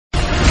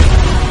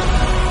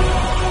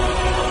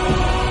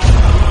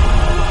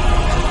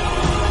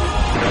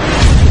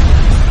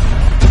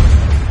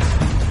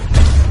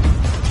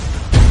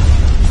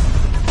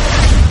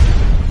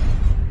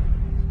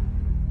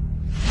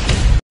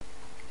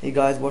Hey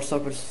guys, what's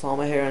up? It's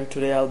Sama here, and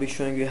today I'll be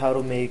showing you how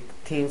to make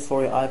themes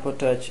for your iPod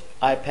Touch,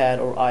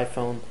 iPad or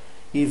iPhone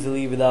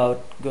easily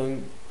without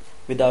going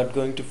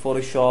to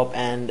Photoshop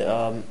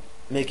and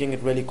making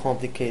it really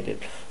complicated.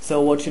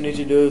 So what you need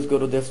to do is go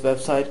to this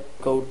website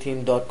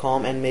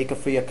codetheme.com and make a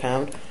free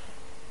account.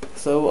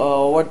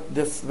 So what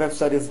this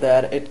website is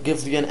that it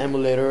gives you an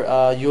emulator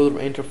user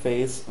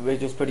interface,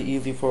 which is pretty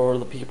easy for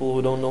the people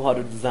who don't know how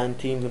to design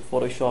themes in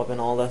Photoshop and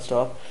all that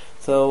stuff.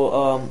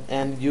 So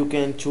and you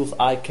can choose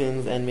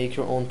icons and make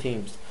your own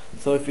themes.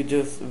 So if you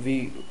just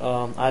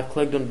I've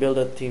clicked on build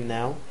a theme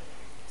now,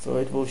 so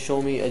it will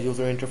show me a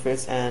user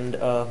interface. And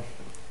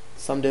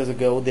some days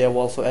ago they have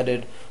also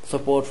added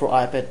support for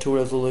iPad 2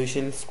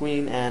 resolution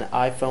screen and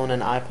iPhone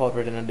and iPod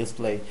Retina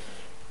display.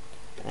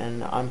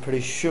 And I'm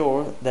pretty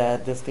sure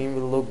that this theme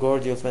will look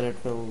gorgeous when it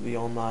will be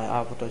on my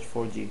iPod Touch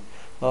 4G.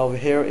 Over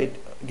here it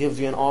gives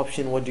you an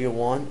option, what do you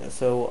want.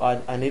 So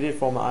I need it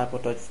for my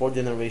iPod Touch 4th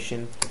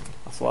generation,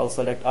 so I'll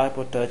select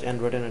iPod Touch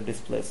and Retina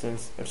display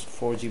since it's a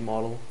 4G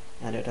model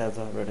and it has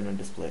a Retina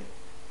display.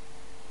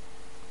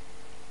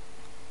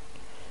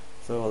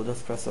 So I'll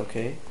just press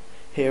OK.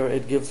 Here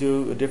it gives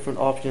you different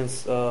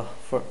options.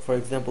 For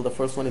example, the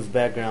first one is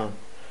background.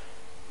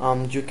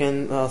 You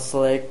can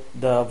select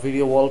the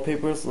video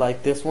wallpapers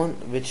like this one,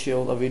 which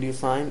shows a video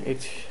sign.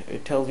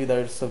 It tells you that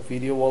it's a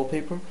video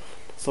wallpaper.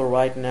 So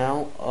right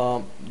now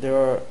there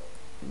are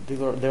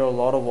a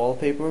lot of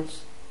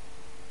wallpapers,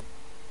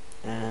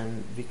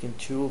 and we can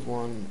choose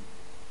one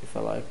if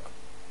I like.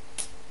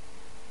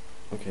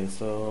 Okay,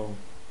 so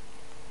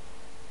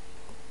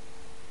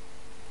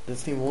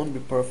this theme won't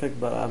be perfect,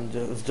 but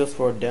it's just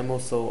for a demo,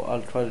 so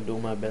I'll try to do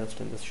my best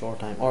in this short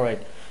time.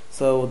 Alright,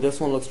 so this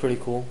one looks pretty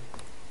cool.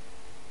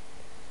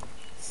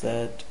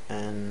 Set,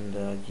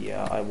 and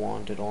yeah, I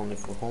want it only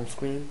for home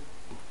screen.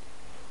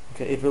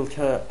 Okay, it will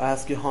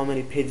ask you how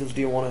many pages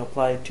do you want to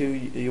apply it to.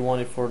 You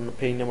want it for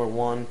page number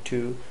 1,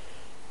 2,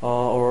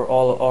 or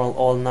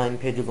all 9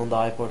 pages on the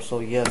iPod. So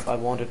yes, I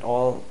want it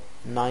all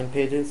 9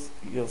 pages.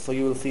 So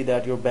you will see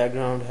that your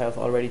background has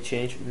already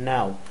changed.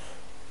 Now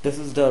this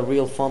is the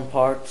real fun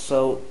part.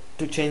 So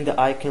to change the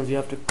icons, you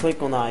have to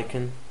click on the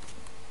icon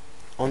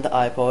on the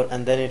iPod,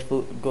 and then it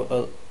will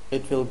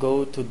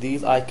go to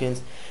these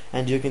icons,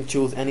 and you can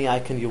choose any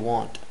icon you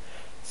want.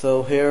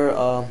 So here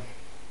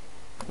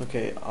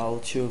okay, I'll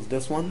choose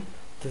this one.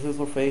 This is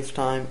for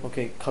FaceTime.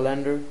 Okay,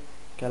 calendar,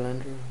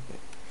 okay,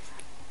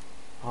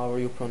 however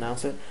you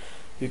pronounce it.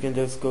 You can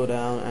just go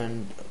down,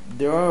 and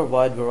there are a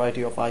wide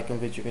variety of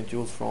icons which you can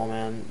choose from,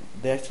 and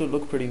they actually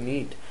look pretty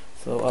neat.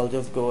 So I'll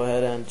just go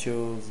ahead and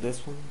choose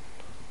this one.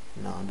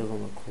 No, it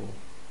doesn't look cool.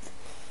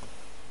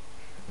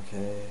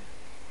 Okay,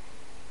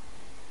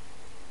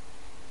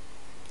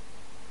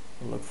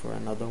 look for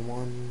another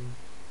one.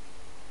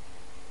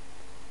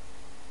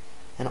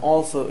 And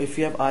also, if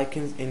you have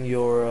icons in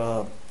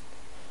your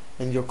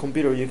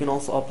computer, you can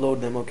also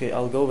upload them. Okay,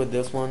 I'll go with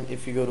this one.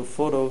 If you go to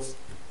photos,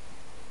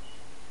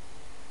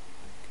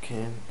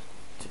 okay,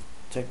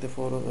 check the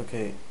photos.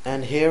 Okay,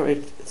 and here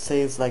it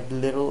says like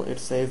it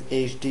says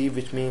HD,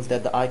 which means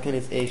that the icon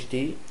is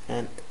HD,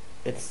 and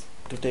it's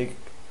to take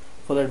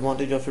full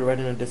advantage of your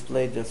Retina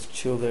display. Just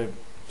choose the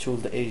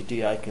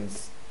HD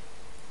icons.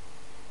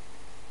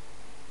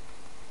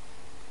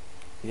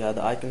 Yeah,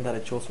 the icon that I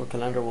chose for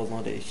calendar was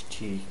not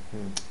HD.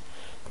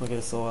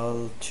 Okay, so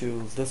I'll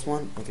choose this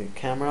one. Okay,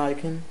 camera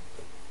icon.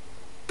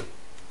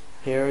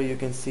 Here you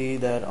can see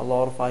that a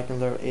lot of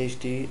icons are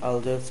HD. I'll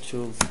just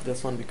choose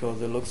this one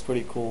because it looks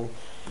pretty cool,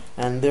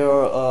 and there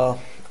are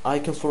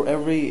icons for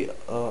every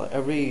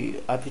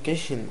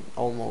application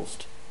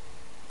almost.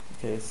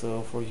 Okay,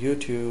 so for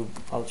YouTube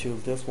I'll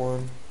choose this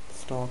one,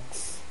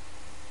 stocks.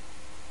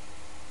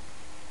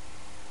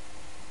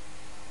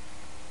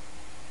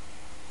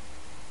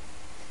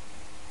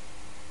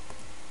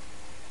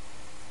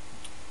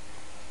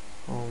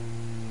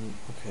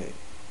 Okay,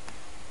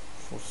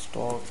 for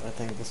stock I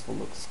think this will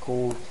look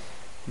cool.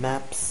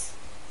 Maps.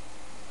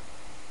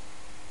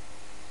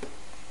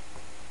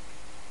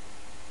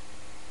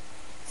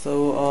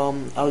 So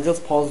I'll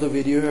just pause the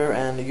video here,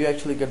 and you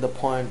actually get the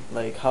point,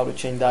 like how to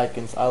change the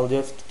icons. I'll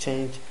just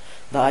change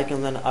the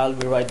icons and I'll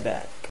be right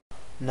back.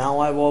 Now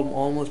I've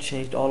almost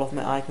changed all of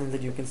my icons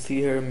that you can see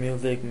here.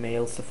 Music,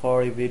 mail,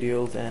 Safari,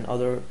 videos, and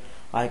other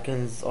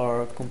icons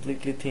are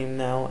completely themed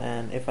now.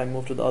 And if I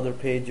move to the other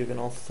page, you can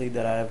also see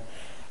that I've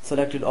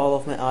selected all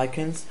of my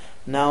icons.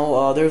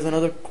 Now there's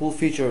another cool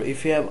feature.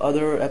 If you have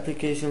other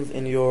applications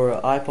in your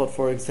iPod,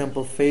 for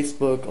example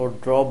Facebook or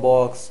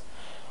Dropbox,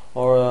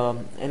 or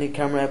any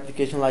camera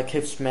application like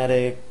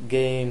Hipstmatic,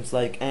 games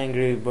like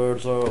Angry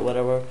Birds or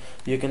whatever,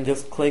 you can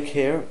just click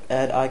here,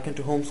 add icon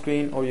to home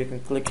screen, or you can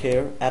click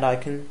here, add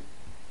icon,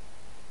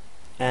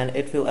 and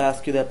it will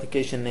ask you the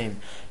application name.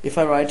 If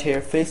I write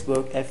here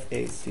Facebook,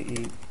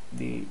 FACEBOOK,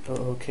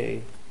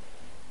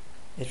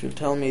 it will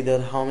tell me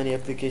that how many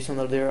applications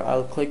are there.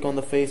 I'll click on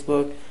the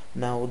Facebook.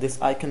 Now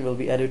this icon will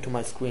be added to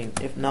my screen.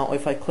 If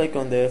I click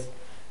on this,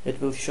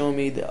 it will show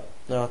me the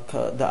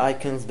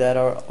icons that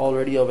are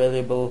already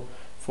available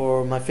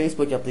for my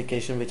Facebook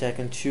application, which I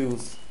can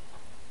choose.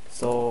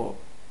 So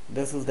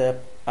this is the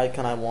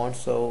icon I want.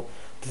 So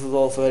this is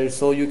also edit,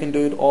 so you can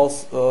do it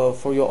also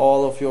for your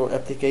all of your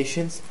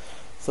applications.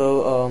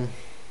 So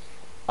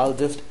I'll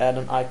just add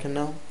an icon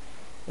now.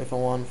 If I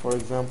want, for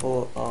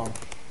example,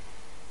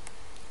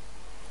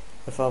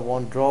 if I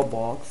want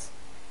Dropbox,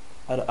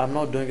 I'm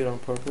not doing it on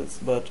purpose,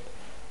 but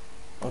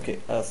okay,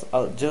 as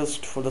I'll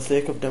just for the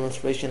sake of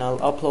demonstration, I'll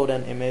upload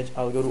an image.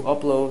 I'll go to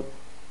upload,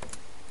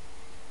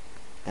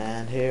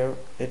 and here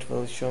it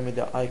will show me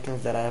the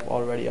icons that I have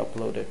already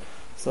uploaded.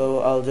 So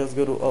I'll just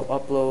go to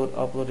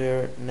upload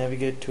here,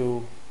 navigate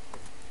to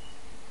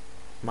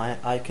my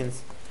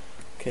icons.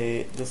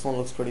 Okay, this one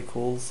looks pretty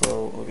cool,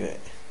 so okay,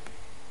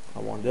 I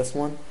want this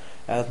one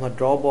as my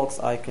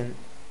Dropbox icon.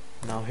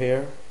 Now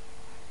here,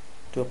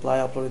 to apply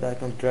uploaded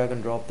icons, drag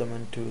and drop them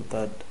into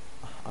that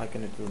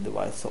icon into the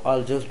device. So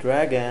I'll just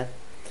drag in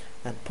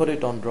and put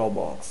it on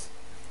Dropbox.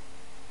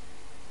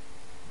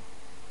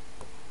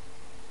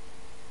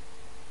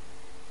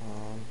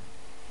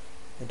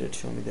 It did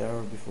show me the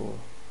error before.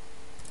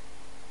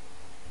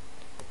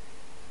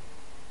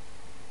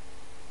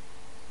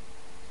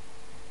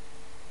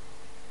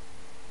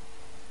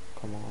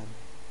 Come on.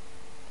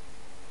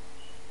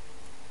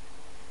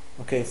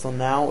 Okay, so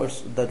now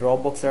the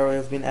Dropbox area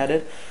has been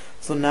added.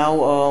 So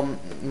now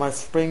my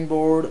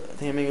Springboard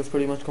theming is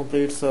pretty much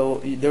complete.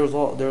 So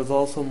there's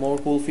also more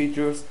cool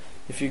features.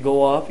 If you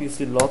go up, you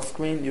see lock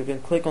screen. You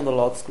can click on the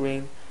lock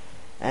screen,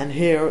 and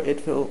here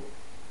it will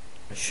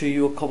show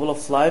you a couple of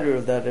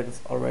sliders that it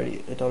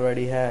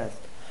already has.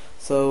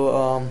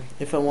 So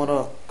if I want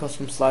a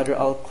custom slider,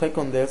 I'll click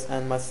on this,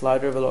 and my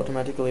slider will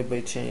automatically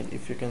be changed.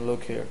 If you can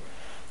look here,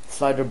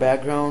 slider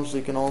backgrounds,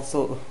 you can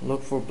also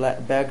look for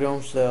black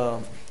backgrounds,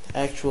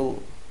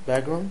 actual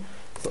background.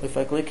 So if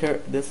I click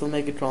here, this will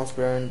make it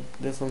transparent,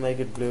 this will make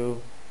it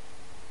blue,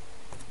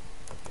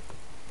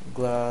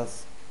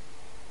 glass.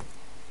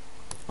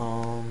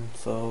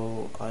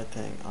 So I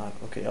think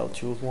okay, I'll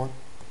choose one.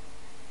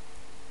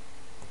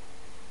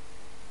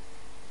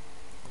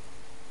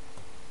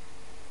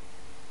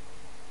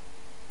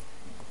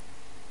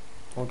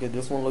 Okay,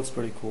 this one looks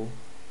pretty cool.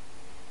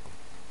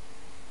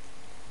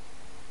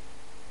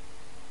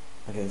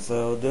 Okay,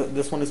 so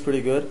this one is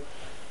pretty good.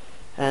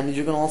 And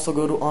you can also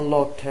go to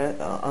unlock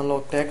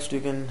text. You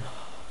can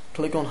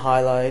click on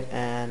highlight,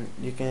 and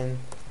you can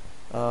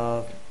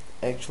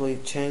actually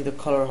change the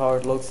color how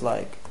it looks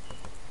like.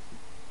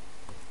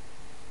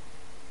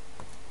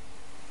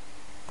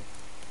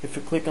 If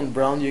you click on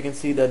brown, you can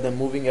see that the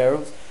moving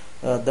arrows,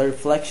 the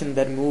reflection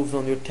that moves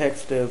on your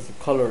text is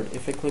colored.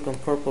 If I click on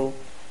purple,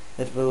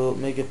 it will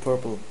make it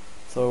purple.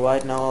 So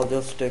right now I'll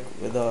just stick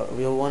with a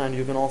real one, and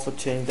you can also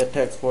change the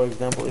text. For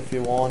example, if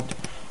you want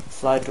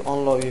slide to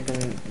unlock, you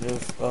can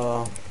just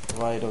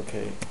write,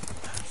 okay,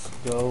 let's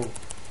go,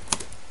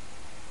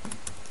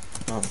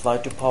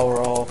 slide to power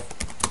off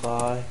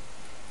by,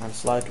 and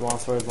slide to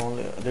answer is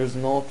only, there's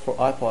no for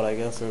iPod, I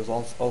guess. There's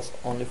also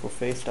only for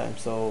FaceTime,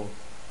 so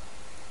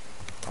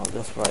I'll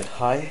just write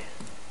hi.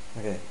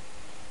 Okay,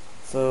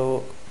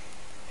 so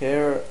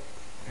here's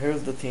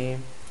the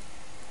theme.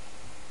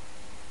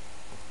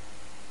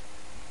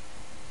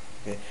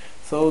 Okay,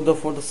 so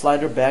for the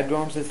slider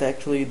backgrounds, it's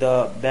actually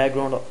the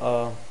background.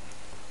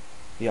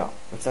 Yeah,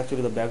 it's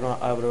actually the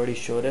background. I've already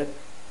showed it.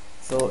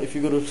 So if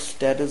you go to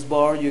status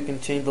bar, you can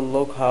change the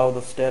look, how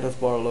the status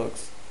bar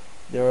looks.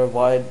 There are a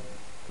wide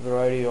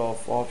variety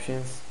of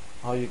options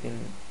how you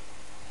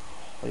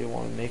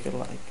want to make it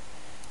like.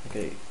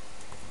 Okay,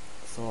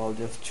 so I'll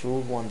just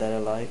choose one that I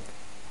like.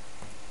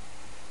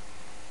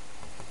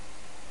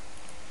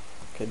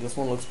 Okay, this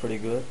one looks pretty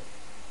good.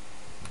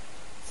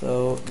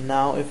 So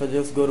now if I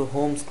just go to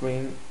home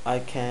screen, I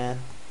can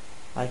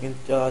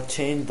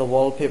change the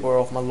wallpaper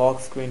of my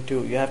lock screen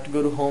too. You have to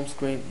go to home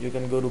screen, you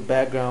can go to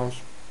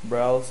backgrounds,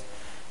 browse,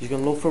 you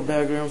can look for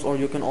backgrounds, or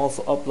you can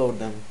also upload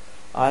them.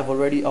 I've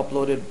already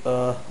uploaded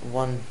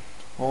one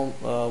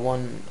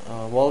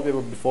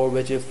wallpaper before,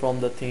 which is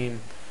from the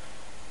theme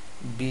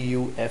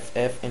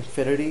BUFF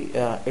Infinity.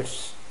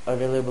 It's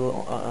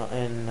available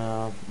in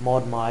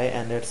ModMy,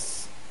 and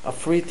it's a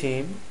free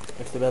theme.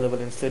 It's available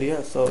in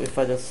Cydia. So if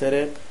I just set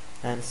it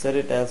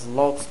as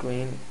lock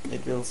screen,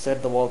 it will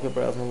set the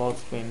wallpaper as my lock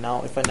screen.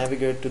 Now if I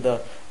navigate to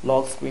the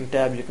lock screen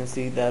tab, you can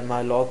see that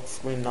my lock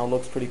screen now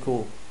looks pretty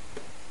cool.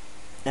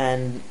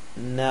 And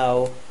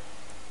now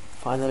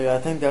finally, I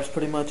think that's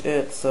pretty much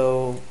it.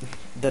 So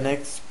the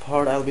next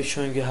part, I'll be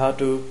showing you how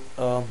to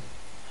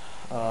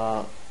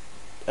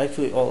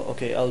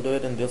okay, I'll do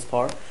it in this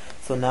part.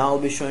 So now I'll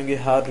be showing you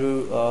how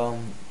to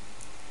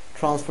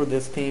transfer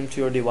this theme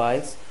to your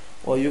device,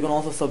 or you can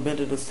also submit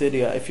it to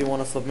Cydia. If you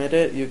want to submit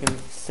it, you can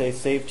say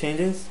save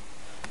changes,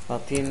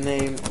 theme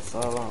name,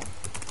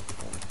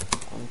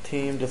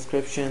 theme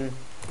description,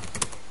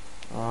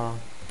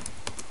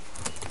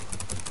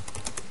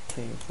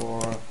 theme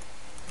for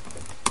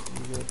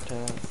user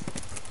test,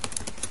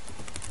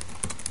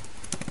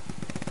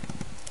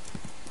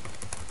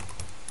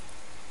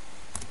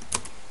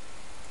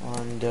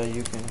 and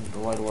you can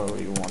provide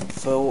whatever you want.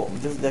 So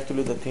this is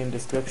actually the theme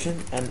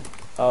description, and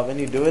when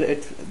you do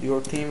it, your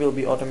theme will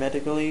be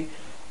automatically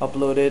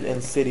upload it in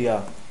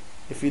Cydia.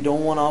 If you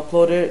don't want to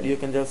upload it, you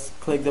can just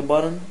click the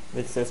button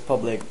which says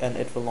public and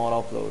it will not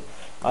upload.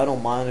 I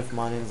don't mind if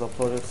mine is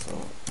uploaded, so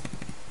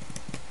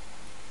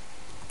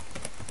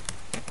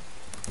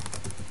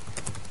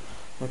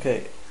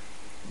okay,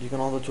 you can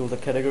also choose a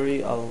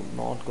category. I'll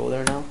not go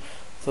there now.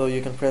 So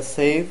you can press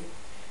save,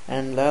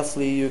 and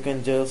lastly you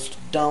can just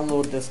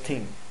download this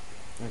theme.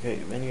 Okay,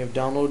 when you have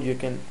download, you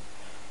can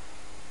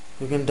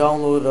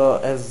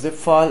download as zip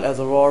file, as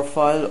a raw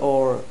file,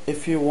 or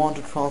if you want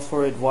to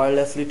transfer it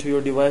wirelessly to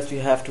your device, you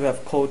have to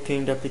have code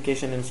themed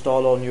application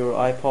installed on your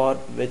iPod,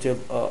 which is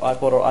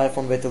iPod or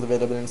iPhone, which is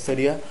available in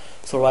Cydia.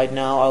 So right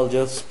now I'll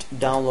just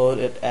download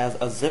it as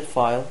a zip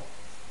file,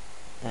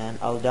 and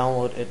I'll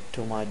download it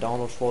to my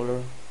downloads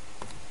folder.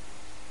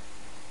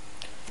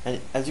 And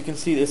as you can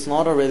see, it's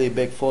not a really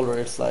big folder,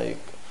 it's like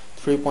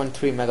 3.3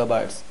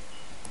 megabytes.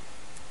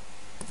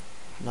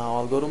 Now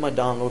I'll go to my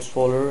downloads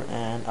folder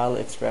and I'll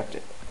extract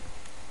it.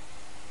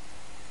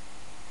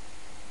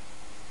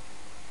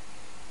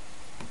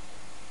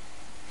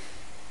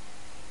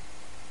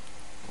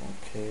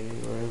 Okay,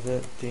 where is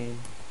it? Theme.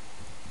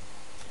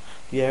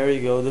 Yeah, here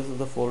you go. This is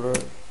the folder.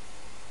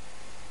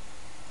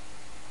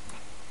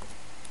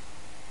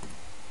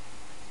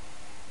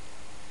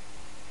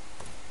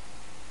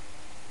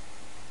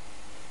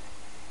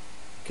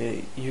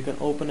 Okay, you can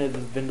open it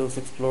with Windows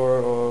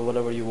Explorer or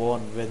whatever you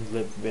want,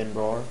 WinZip,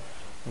 WinRAR.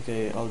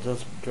 Okay, I'll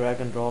just drag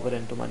and drop it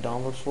into my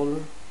downloads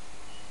folder,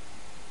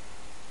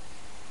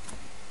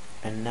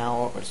 and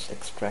now it's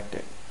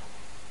extracted.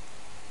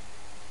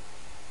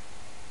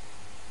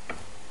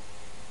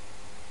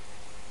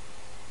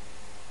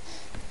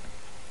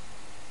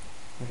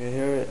 Okay,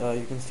 here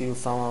you can see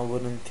some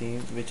wooden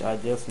themes which I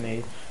just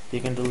made. You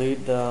can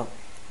delete the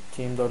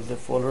theme.zip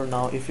folder.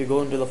 Now if you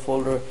go into the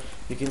folder,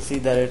 you can see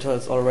that it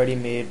has already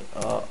made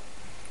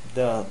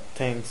the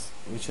things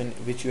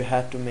which you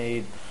had to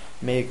make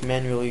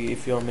manually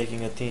if you're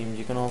making a theme.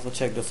 You can also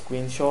check the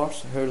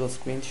screenshots. Here's a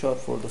screenshot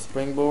for the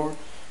springboard,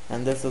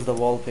 and this is the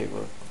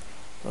wallpaper.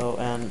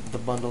 And the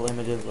bundle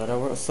images,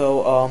 whatever.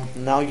 So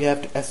now you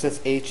have to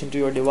SSH into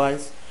your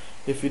device.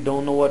 If you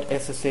don't know what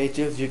SSH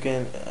is, you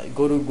can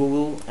go to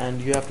Google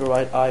and you have to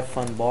write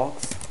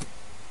iFunbox,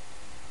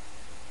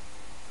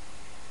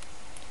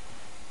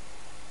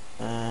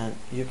 and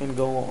you can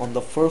go on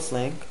the first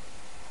link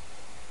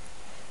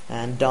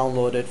and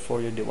download it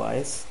for your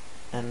device.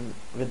 And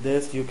with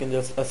this you can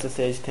just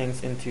SSH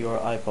things into your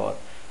iPod.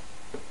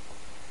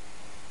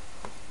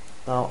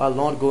 Now I'll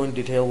not go in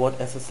detail what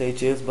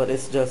SSH is, but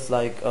it's just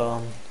like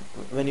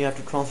when you have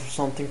to transfer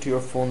something to your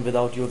phone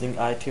without using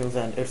iTunes,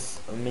 and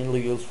it's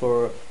mainly used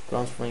for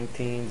transferring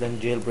themes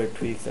and jailbreak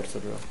tweaks,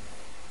 etc.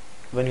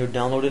 When you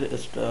download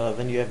it,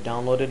 when you have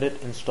downloaded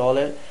it, install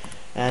it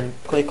and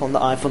click on the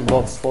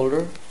iFunbox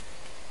folder.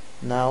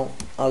 Now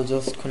I'll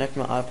just connect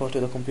my iPod to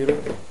the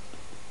computer.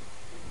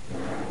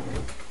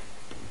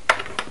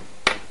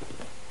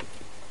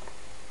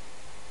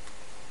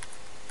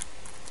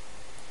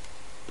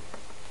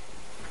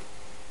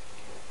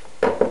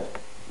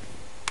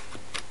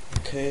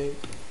 Okay,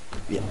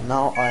 yeah,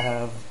 now I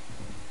have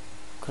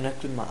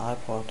connected my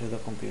iPod to the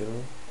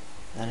computer,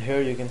 and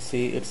here you can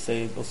see it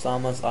says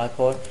Osama's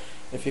iPod.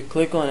 If you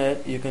click on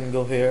it, you can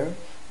go here,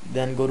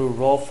 then go to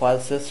raw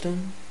file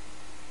system,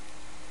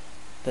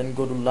 then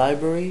go to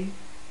library,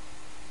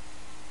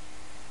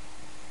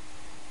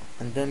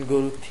 and then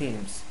go to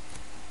themes.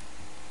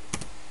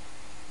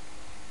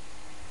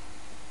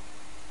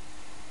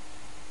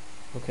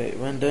 Okay,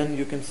 when done,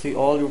 you can see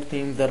all your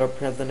themes that are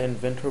present in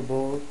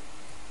Winterboard.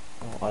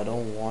 Oh, I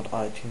don't want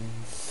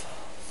iTunes,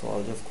 so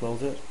I'll just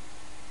close it.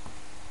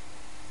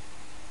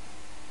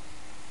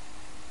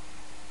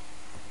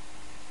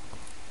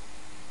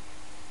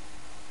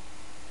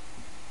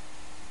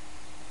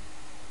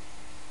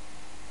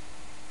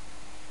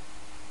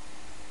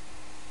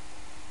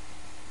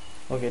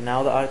 Okay,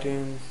 now the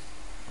iTunes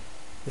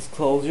is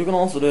closed. You can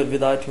also do it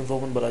with iTunes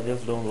open, but I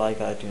just don't like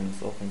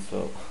iTunes open,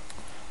 so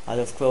I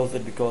just closed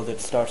it because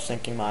it starts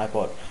syncing my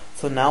iPod.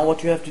 So now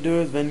what you have to do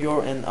is, when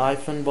you're in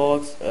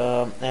iFunbox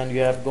and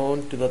you have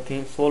gone to the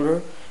themes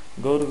folder,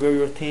 go to where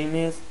your theme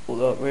is,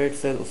 where it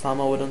says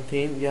Osama Wooden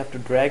theme. You have to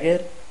drag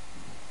it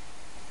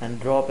and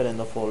drop it in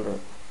the folder.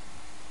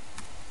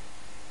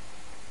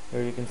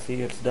 Here you can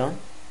see it's done.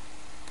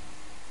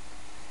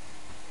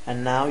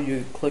 And now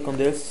you click on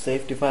this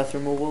safe device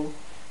removal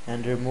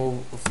and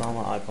remove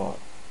Osama iPod.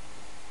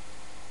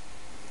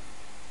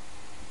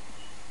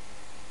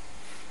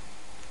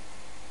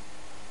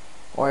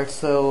 Alright,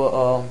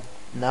 so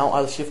now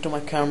I'll shift to my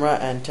camera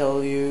and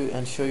tell you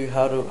and show you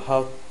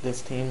how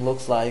this theme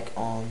looks like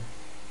on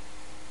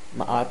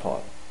my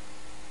iPod.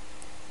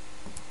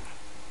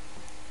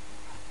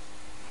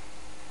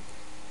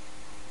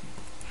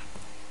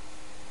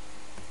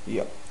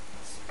 Yep.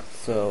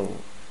 So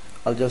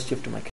I'll just shift to my